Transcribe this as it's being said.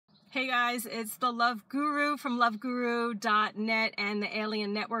Hey guys, it's the Love Guru from loveguru.net and the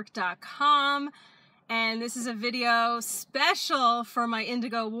aliennetwork.com. And this is a video special for my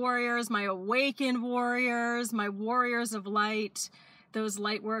Indigo Warriors, my Awakened Warriors, my Warriors of Light, those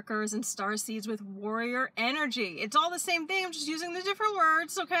light workers and star seeds with warrior energy. It's all the same thing, I'm just using the different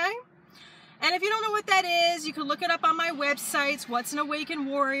words, okay? And if you don't know what that is, you can look it up on my websites. What's an Awakened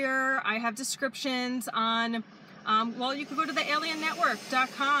Warrior? I have descriptions on well, you can go to the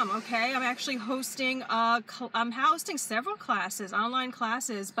aliennetwork.com, okay? I'm actually hosting, several classes, online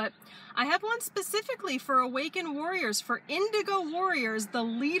classes, but I have one specifically for Awakened Warriors, for Indigo Warriors, the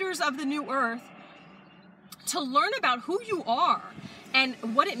leaders of the new earth, to learn about who you are and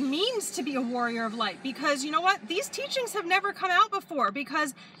what it means to be a warrior of light. Because you know what? These teachings have never come out before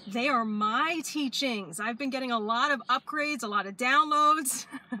because they are my teachings. I've been getting a lot of upgrades, a lot of downloads,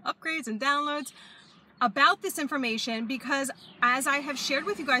 upgrades and downloads about this information because, as I have shared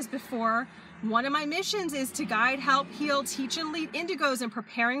with you guys before, one of my missions is to guide, help, heal, teach, and lead indigos in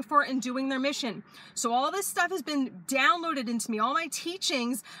preparing for and doing their mission. So all this stuff has been downloaded into me, all my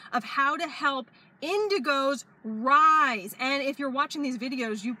teachings of how to help indigos rise. And if you're watching these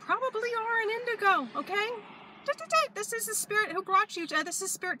videos, you probably are an indigo, okay? This is the spirit who brought you, this is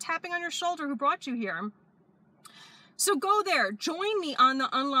spirit tapping on your shoulder who brought you here. So go there, join me on the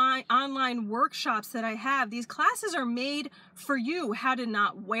online workshops that I have. These classes are made for you. How to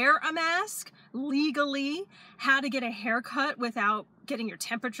not wear a mask legally, how to get a haircut without getting your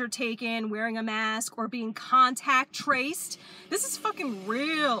temperature taken, wearing a mask, or being contact traced. This is fucking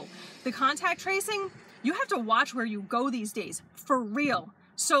real. The contact tracing, you have to watch where you go these days, for real.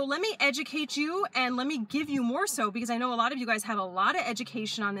 So let me educate you and let me give you more so, because I know a lot of you guys have a lot of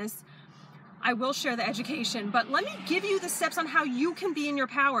education on this. I will share the education, but let me give you the steps on how you can be in your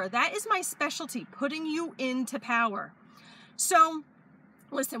power. That is my specialty, putting you into power. So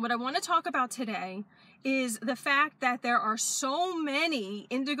listen, what I want to talk about today is the fact that there are so many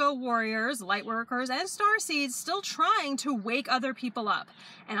Indigo Warriors, light workers, and star seeds still trying to wake other people up.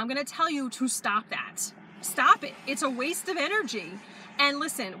 And I'm going to tell you to stop that. Stop it. It's a waste of energy. And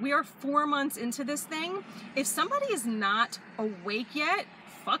listen, we are 4 months into this thing. If somebody is not awake yet,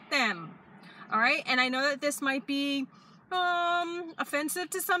 fuck them. All right, and I know that this might be offensive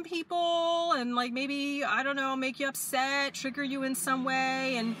to some people and like maybe, I don't know, make you upset, trigger you in some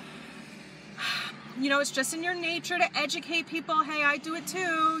way. And, you know, it's just in your nature to educate people. Hey, I do it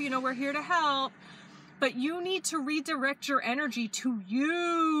too. You know, we're here to help. But you need to redirect your energy to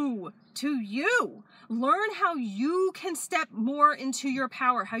you, Learn how you can step more into your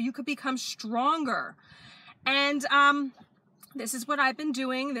power, how you could become stronger. And, this is what I've been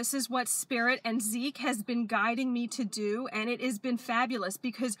doing. This is what Spirit and Zeke has been guiding me to do. And it has been fabulous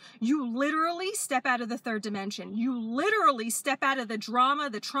because you literally step out of the third dimension. You literally step out of the drama,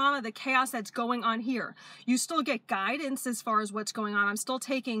 the trauma, the chaos that's going on here. You still get guidance as far as what's going on. I'm still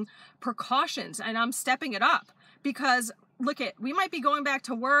taking precautions and I'm stepping it up because look we might be going back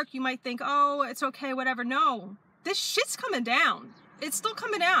to work. You might think, oh, it's okay, whatever. No, this shit's coming down. It's still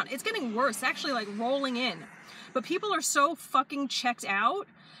coming down. It's getting worse, actually, like rolling in. But people are so fucking checked out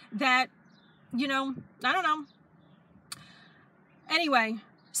that, you know, I don't know. Anyway,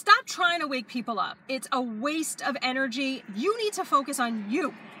 stop trying to wake people up. It's a waste of energy. You need to focus on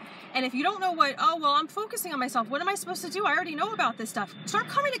you. And if you don't know what, oh, well, I'm focusing on myself. What am I supposed to do? I already know about this stuff. Start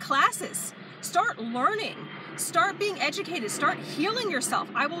coming to classes. Start learning. Start being educated. Start healing yourself.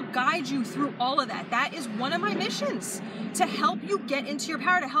 I will guide you through all of that. That is one of my missions, to help you get into your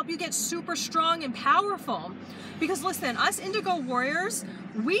power, to help you get super strong and powerful. Because listen, us Indigo Warriors,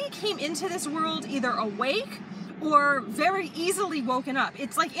 we came into this world either awake or very easily woken up.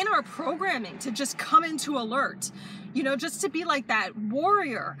 It's like in our programming to just come into alert, you know, just to be like that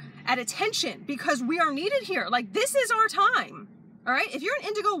warrior at attention because we are needed here. Like, this is our time. All right, if you're an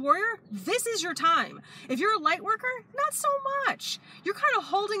Indigo Warrior, this is your time. If you're a light worker, not so much. You're kind of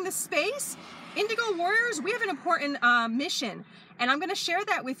holding the space. Indigo Warriors, we have an important mission, and I'm going to share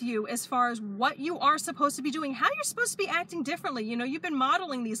that with you as far as what you are supposed to be doing, how you're supposed to be acting differently. You know, you've been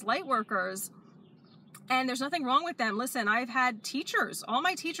modeling these light workers, and there's nothing wrong with them. Listen, I've had teachers. All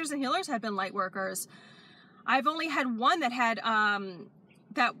my teachers and healers have been light workers. I've only had one that had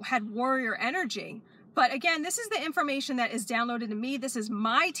warrior energy. But again, this is the information that is downloaded to me. This is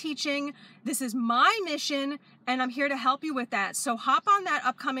my teaching. This is my mission, and I'm here to help you with that. So hop on that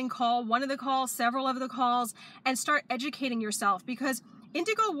upcoming call, one of the calls, several of the calls, and start educating yourself because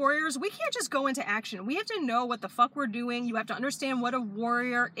Indigo Warriors, we can't just go into action. We have to know what the fuck we're doing. You have to understand what a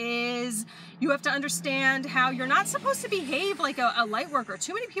warrior is. You have to understand how you're not supposed to behave like a light worker.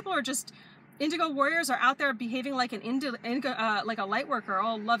 Too many people are just Indigo Warriors are out there behaving like like a light worker,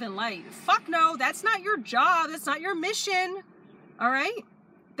 all love and light. Fuck no, that's not your job. That's not your mission. All right?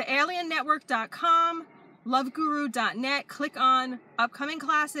 thealiennetwork.com, loveguru.net. Click on upcoming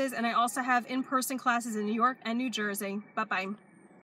classes, and I also have in-person classes in New York and New Jersey. Bye-bye.